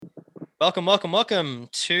Welcome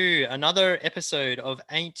to another episode of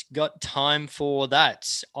Ain't Got Time for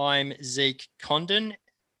That. I'm Zeke Condon.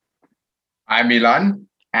 I'm Milan,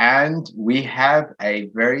 and we have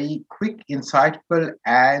a very quick, insightful,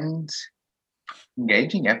 and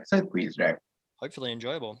engaging episode for you today. Hopefully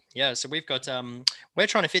enjoyable. Yeah, so we've got we're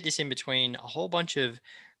trying to fit this in between a whole bunch of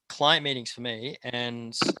client meetings for me,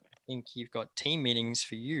 and I think you've got team meetings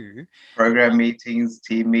for you. Program meetings,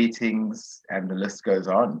 team meetings, and the list goes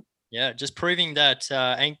on. Yeah, just proving that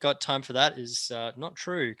Ain't Got Time for That is not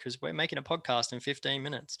true, because we're making a podcast in 15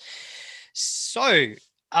 minutes. So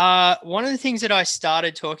one of the things that I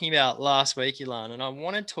started talking about last week, Ilan, and I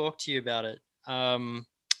want to talk to you about it,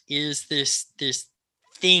 is this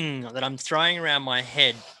thing that I'm throwing around my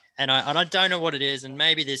head, and I don't know what it is, and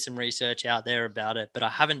maybe there's some research out there about it, but I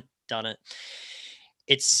haven't done it.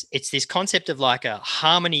 It's this concept of like a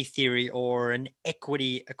harmony theory or an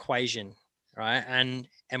equity equation, right?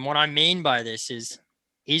 And what I mean by this is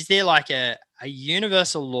there like a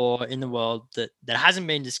universal law in the world that hasn't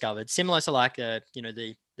been discovered, similar to like the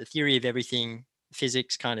theory of everything,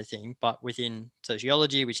 physics kind of thing, but within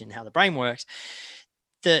sociology, which is how the brain works,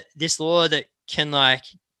 that this law that can like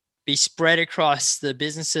be spread across the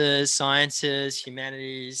businesses, sciences,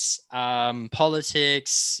 humanities,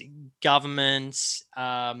 politics, government,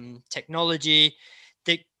 technology,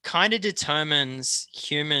 that kind of determines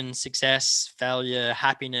human success, failure,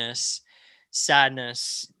 happiness,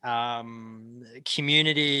 sadness,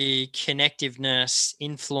 community, connectiveness,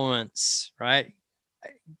 influence, right?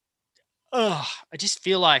 I just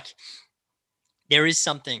feel like there is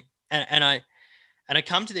something, and I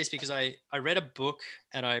come to this because I read a book,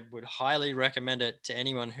 and I would highly recommend it to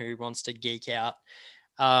anyone who wants to geek out,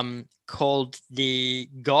 called The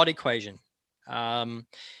God Equation. So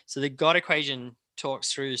the God Equation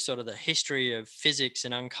talks through sort of the history of physics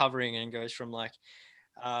and uncovering, and goes from like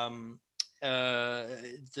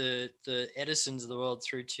the Edisons of the world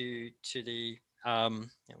through to the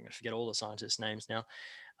I'm going to forget all the scientists' names now.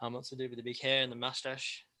 What's to do with the big hair and the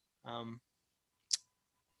mustache? Come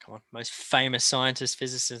on, most famous scientist,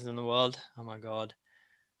 physicist in the world. Oh my God.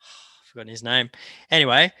 I've forgotten his name.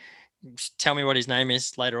 Anyway, tell me what his name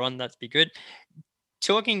is later on. That'd be good.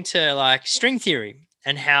 Talking to like string theory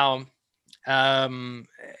and um,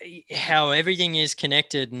 how everything is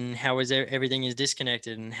connected and how everything is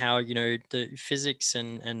disconnected, and how, the physics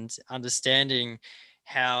and understanding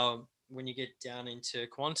how when you get down into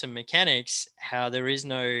quantum mechanics, how there is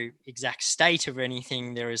no exact state of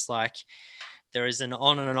anything. There is an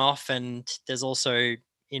on and an off, and there's also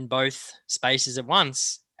in both spaces at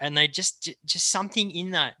once. And they just something in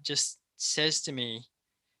that just says to me,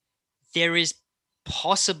 there is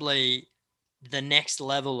possibly the next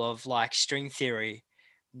level of like string theory,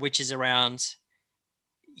 which is around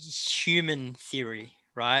human theory,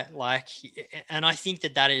 right? Like, and I think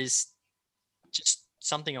that is just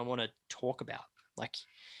something I want to talk about. Like,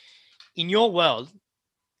 in your world,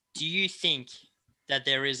 do you think that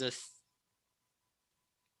there is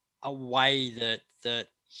a way that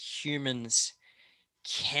humans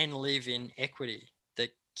can live in equity,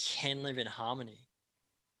 that can live in harmony?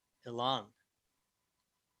 Ilan.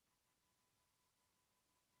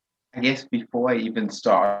 I guess before I even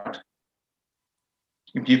start,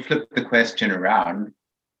 if you flip the question around,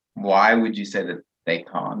 why would you say that they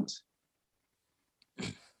can't?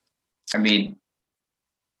 I mean,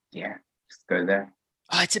 yeah, just go there.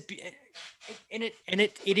 Oh, it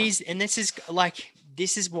is, and this is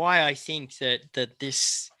why I think that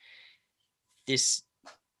this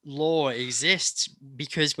law exists,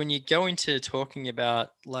 because when you go into talking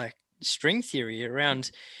about like string theory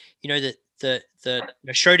around, that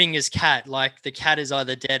Schrodinger's cat, like the cat is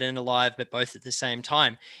either dead and alive, but both at the same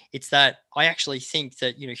time. It's that I actually think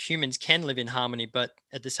that, humans can live in harmony, but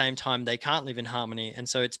at the same time they can't live in harmony. And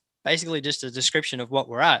so it's basically just a description of what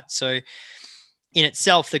we're at. So in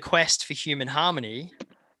itself, the quest for human harmony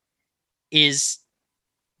is,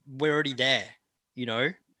 we're already there,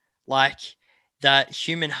 like that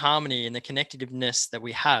human harmony and the connectiveness that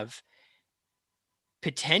we have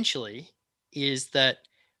potentially is that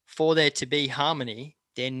for there to be harmony,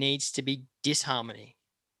 there needs to be disharmony.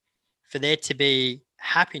 For there to be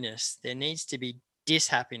happiness, there needs to be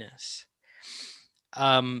dishappiness.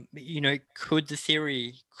 Could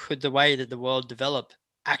the way that the world develop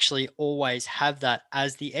actually always have that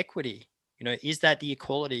as the equity? Is that the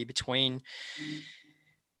equality between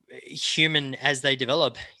human as they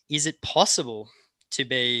develop? Is it possible to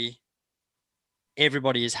be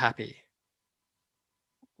everybody is happy?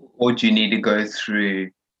 Or do you need to go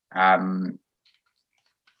through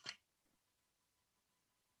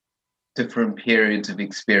different periods of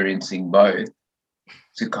experiencing both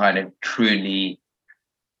to kind of truly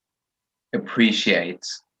appreciate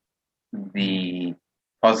the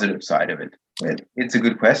positive side of it? It's a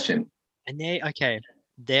good question. And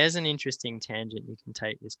there's an interesting tangent you can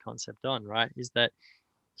take this concept on, right? Is that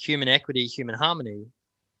human equity, human harmony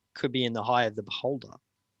could be in the eye of the beholder,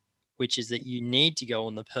 which is that you need to go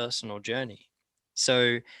on the personal journey.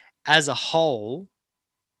 So as a whole,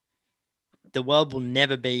 the world will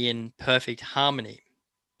never be in perfect harmony,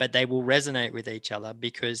 but they will resonate with each other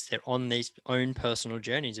because they're on these own personal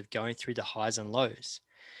journeys of going through the highs and lows.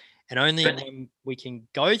 And only when we can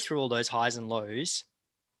go through all those highs and lows,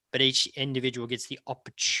 but each individual gets the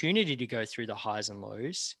opportunity to go through the highs and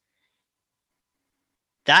lows,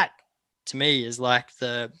 that to me is like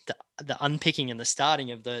the unpicking and the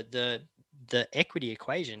starting of the equity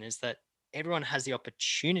equation, is that everyone has the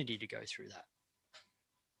opportunity to go through that.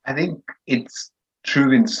 I think it's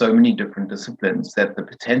true in so many different disciplines that the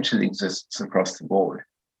potential exists across the board.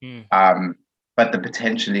 But the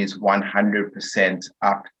potential is 100%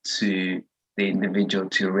 up to the individual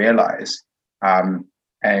to realize. And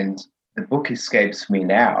the book escapes me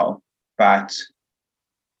now, but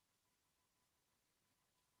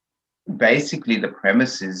basically the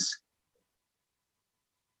premise is,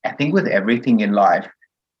 I think with everything in life,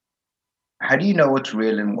 how do you know what's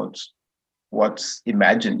real and what's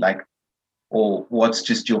imagined, like, or what's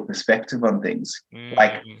just your perspective on things?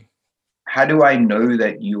 Like, how do I know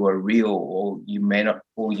that you are real, or you may not,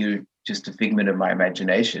 or you're just a figment of my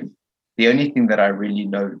imagination? The only thing that I really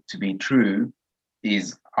know to be true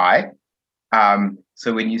is I.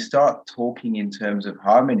 So when you start talking in terms of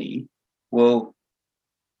harmony, well,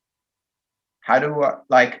 how do I,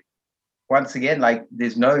 like, once again, like,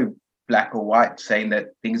 there's no black or white saying that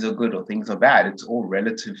things are good or things are bad. It's all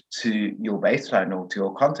relative to your baseline or to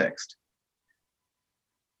your context.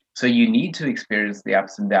 So you need to experience the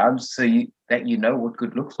ups and downs so that you know what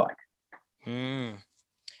good looks like. And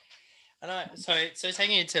so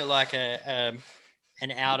taking it to like an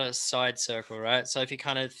outer side circle, right? So if you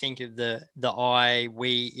kind of think of the I,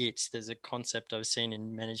 we, it, there's a concept I've seen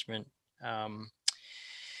in management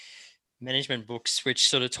books, which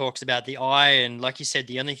sort of talks about the I, and like you said,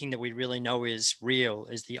 the only thing that we really know is real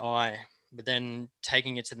is the I. But then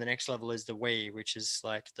taking it to the next level is the we, which is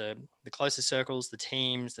like the closer circles, the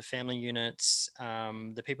teams, the family units,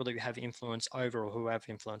 the people that you have influence over or who have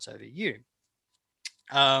influence over you.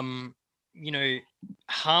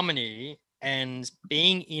 Harmony and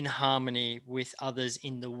being in harmony with others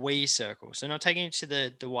in the we circle. So not taking it to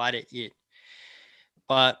the wider it,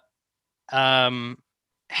 but how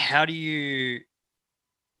do you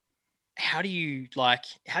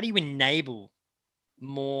enable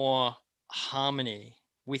more harmony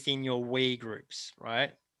within your we groups,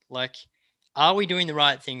 right? Like, are we doing the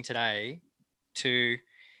right thing today to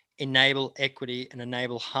enable equity and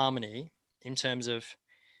enable harmony in terms of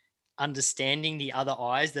understanding the other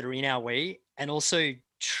eyes that are in our we, and also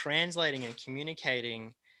translating and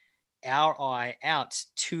communicating our I out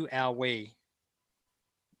to our we?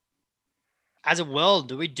 As a world,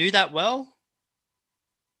 do we do that well?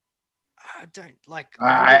 I don't like.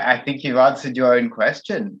 I think you've answered your own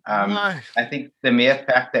question. No. I think the mere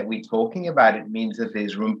fact that we're talking about it means that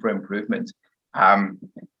there's room for improvement.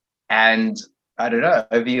 And I don't know,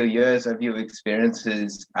 over your years, over your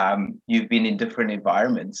experiences, you've been in different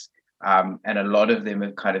environments, and a lot of them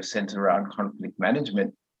have kind of centered around conflict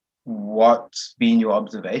management. What's been your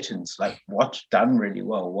observations? Like, what's done really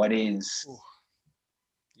well? What is?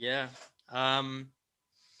 Yeah.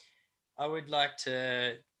 I would like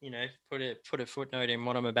to, put a footnote in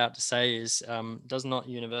what I'm about to say is does not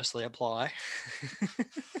universally apply.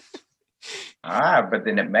 But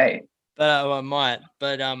then it may. But I might.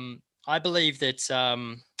 But I believe that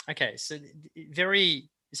okay.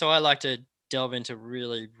 So I like to delve into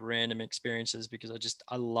really random experiences because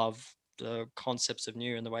I love the concepts of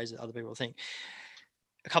new and the ways that other people think.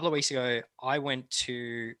 A couple of weeks ago, I went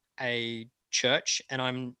to a church, and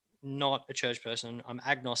I'm not a church person. I'm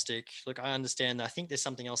agnostic. Look, I understand that I think there's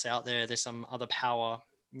something else out there. There's some other power,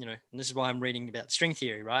 and this is why I'm reading about string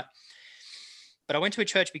theory, right? But I went to a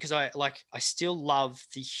church because I still love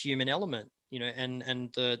the human element,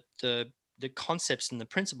 and the concepts and the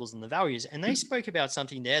principles and the values. And they spoke about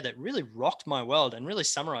something there that really rocked my world and really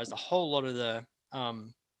summarized a whole lot of the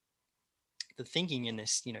thinking in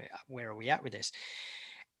this, where are we at with this?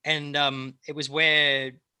 And it was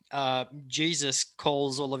where Jesus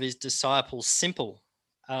calls all of his disciples simple.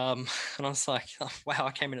 And I was like, oh, wow,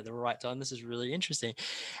 I came in at the right time. This is really interesting.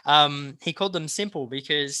 He called them simple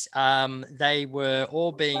because they were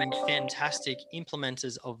all being fantastic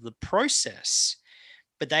implementers of the process,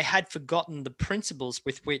 but they had forgotten the principles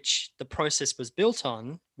with which the process was built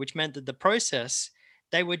on, which meant that the process,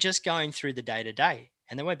 they were just going through the day to day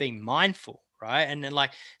and they weren't being mindful. Right. And then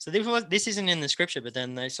like, so this isn't in the scripture, but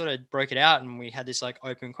then they sort of broke it out and we had this like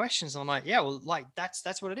open questions. And I'm like, yeah, well, like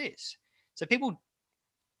that's what it is. So people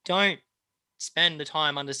don't spend the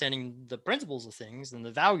time understanding the principles of things and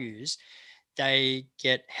the values. They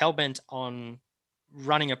get hell-bent on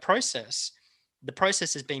running a process. The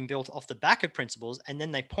process is being built off the back of principles, and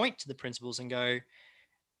then they point to the principles and go,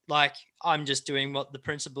 like, I'm just doing what the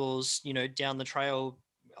principles, down the trail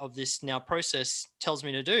of this now process tells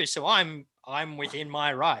me to do. So I'm within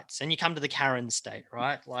my rights. And you come to the Karen state,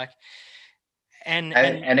 right? Like, and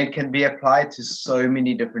it can be applied to so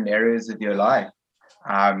many different areas of your life.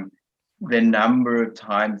 The number of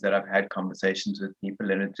times that I've had conversations with people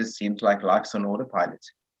and it just seems like life's on autopilot.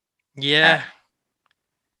 Yeah.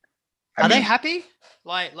 Are they happy?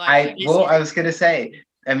 I was going to say,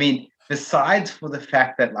 I mean, besides for the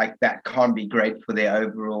fact that like that can't be great for their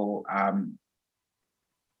overall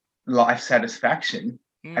life satisfaction,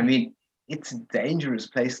 I mean, it's a dangerous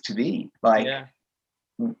place to be. Like,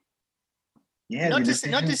 not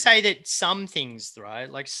to say that some things, right?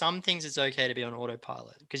 Like some things it's okay to be on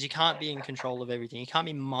autopilot because you can't be in control of everything. You can't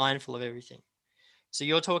be mindful of everything. So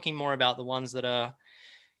you're talking more about the ones that are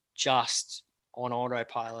just on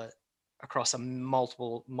autopilot across a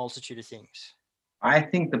multitude of things. I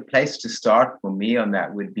think the place to start for me on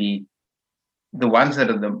that would be the ones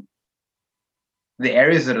that are the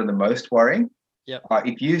areas that are the most worrying. Yep.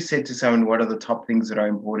 If you said to someone, what are the top things that are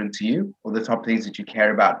important to you or the top things that you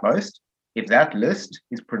care about most? If that list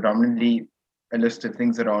is predominantly a list of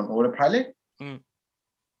things that are on autopilot,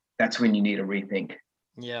 that's when you need a rethink.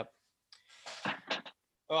 Yep.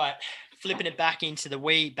 All right. Flipping it back into the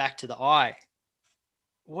we, back to the I.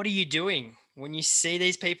 What are you doing when you see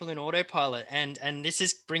these people in autopilot? And this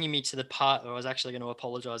is bringing me to the part where I was actually going to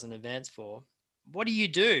apologize in advance for. What do you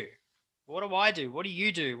do? What do I do? What do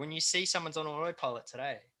you do when you see someone's on autopilot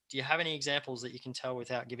today? Do you have any examples that you can tell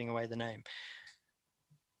without giving away the name?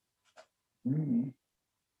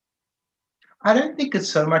 I don't think it's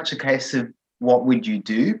so much a case of what would you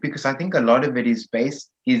do, because I think a lot of it is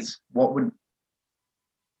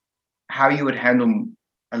how you would handle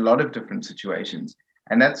a lot of different situations.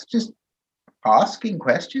 And that's just asking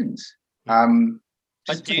questions.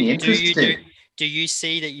 But do you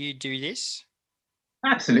see that you do this?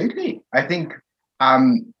 Absolutely. I think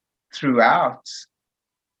throughout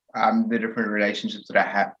the different relationships that I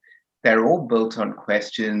have, they're all built on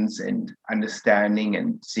questions and understanding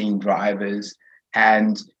and seeing drivers.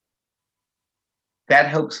 And that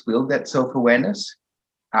helps build that self-awareness.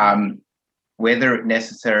 Whether it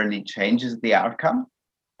necessarily changes the outcome,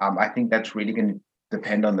 I think that's really going to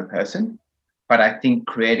depend on the person. But I think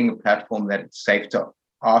creating a platform that it's safe to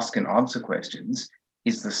ask and answer questions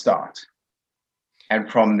is the start. And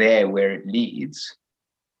from there, where it leads,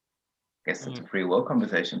 I guess that's a free will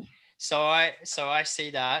conversation. So I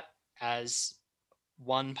see that as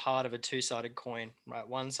one part of a two-sided coin, right?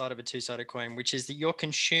 One side of a two-sided coin, which is that you're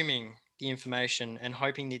consuming the information and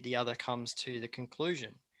hoping that the other comes to the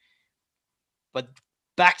conclusion. But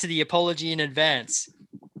back to the apology in advance,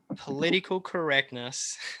 political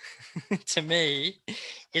correctness to me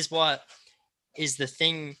is what is the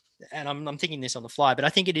thing, and I'm thinking this on the fly, but I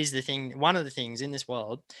think it is the thing, one of the things in this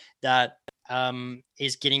world that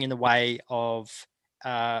is getting in the way of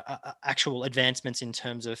actual advancements in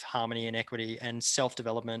terms of harmony and equity and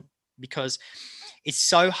self-development, because it's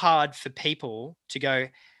so hard for people to go,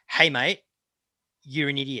 hey mate, you're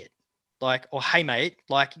an idiot, like, or hey mate,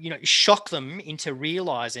 like, shock them into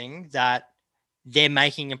realizing that they're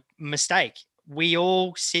making a mistake. We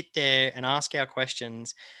all sit there and ask our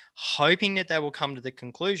questions hoping that they will come to the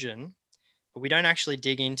conclusion, but we don't actually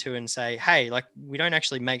dig into and say, hey, like, we don't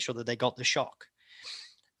actually make sure that they got the shock.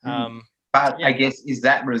 But I guess, is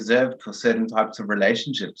that reserved for certain types of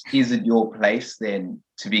relationships? Is it your place then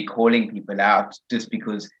to be calling people out just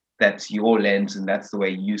because that's your lens and that's the way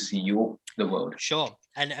you see the world? Sure.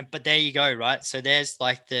 But there you go, right? So there's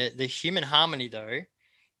like the human harmony though.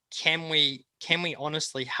 Can we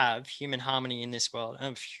honestly have human harmony in this world?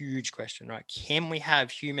 A huge question, right? Can we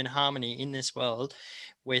have human harmony in this world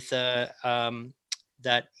with that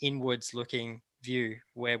inwards looking view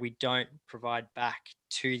where we don't provide back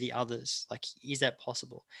to the others? Like, is that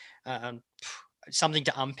possible? Something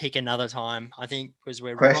to unpick another time, I think, because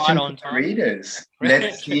we're question right on time. Readers.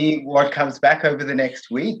 Let's see what comes back over the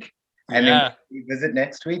next week. And then we visit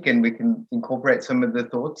next week and we can incorporate some of the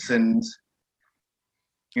thoughts and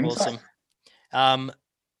insight. Awesome.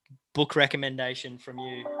 Book recommendation from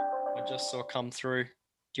you, I just saw come through. Do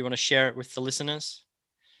you want to share it with the listeners?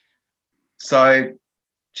 So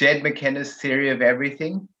Jed McKenna's Theory of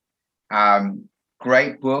Everything,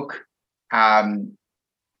 great book. A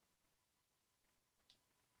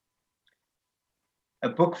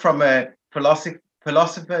book from a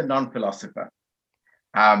philosopher, non-philosopher.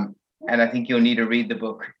 And I think you'll need to read the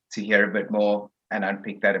book to hear a bit more and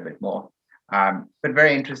unpick that a bit more. But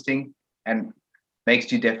very interesting and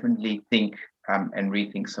makes you definitely think and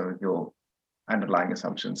rethink some of your underlying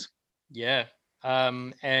assumptions. Yeah.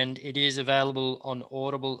 And it is available on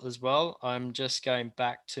Audible as well. I'm just going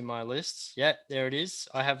back to my lists. Yeah, there it is.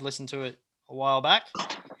 I have listened to it a while back.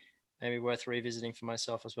 Maybe worth revisiting for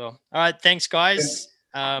myself as well. All right. Thanks, guys.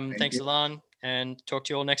 Thanks, you. Alon, and talk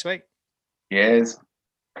to you all next week. Yes.